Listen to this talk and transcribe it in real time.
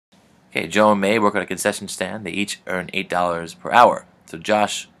Okay, Joe and May work at a concession stand. They each earn $8 per hour. So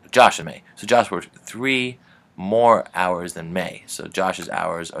Josh and May. So Josh worked 3 more hours than May. So Josh's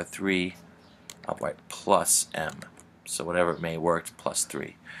hours are 3, I'll write plus M. So whatever May worked plus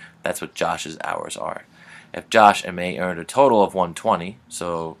 3. That's what Josh's hours are. If Josh and May earned a total of 120,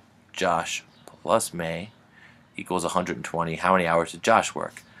 so Josh plus May equals 120, how many hours did Josh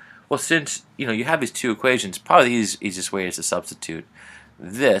work? Well, since you have these two equations, probably the easiest way is to substitute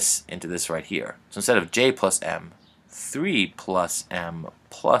this into this right here. So instead of J plus M, 3 plus M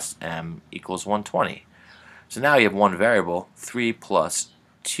plus M equals 120. So now you have one variable, 3 plus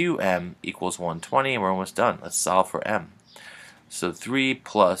 2M equals 120, and we're almost done. Let's solve for M. So 3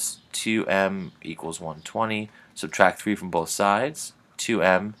 plus 2M equals 120. Subtract 3 from both sides.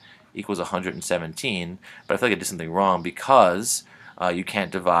 2M equals 117. But I feel like I did something wrong because you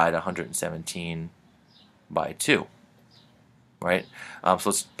can't divide 117 by 2. Right? So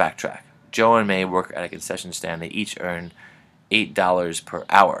let's backtrack. Joe and May work at a concession stand. They each earn $8 per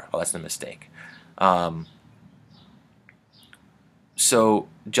hour. Oh, that's the mistake. So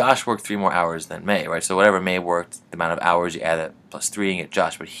Josh worked 3 more hours than May, right? So whatever May worked, the amount of hours, you add that plus 3 and get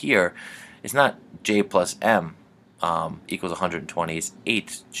Josh. But here, it's not J plus M equals 120. It's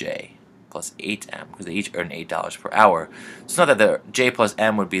 8J plus 8M because they each earn $8 per hour. So it's not that the J plus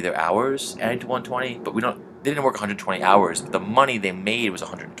M would be their hours adding to 120, but they didn't work 120 hours. But the money they made was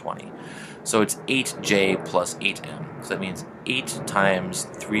 120. So it's 8J plus 8M. So that means 8 times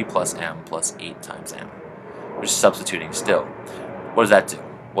 3 plus M plus 8 times M. We're just substituting still. What does that do?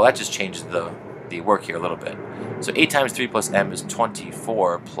 Well, that just changes the work here a little bit. So 8 times 3 plus M is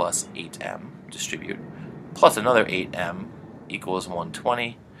 24 plus 8M, distribute, plus another 8M equals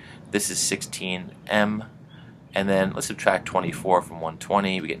 120. This is 16M. And then let's subtract 24 from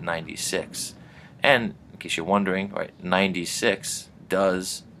 120. We get 96. And in case you're wondering, right, 96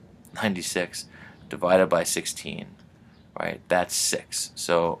 divided by 16, right? That's 6.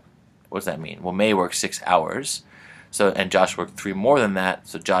 So what does that mean? Well, May worked 6 hours. And Josh worked 3 more than that,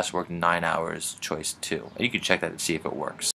 so Josh worked 9 hours, choice 2. And you can check that and see if it works.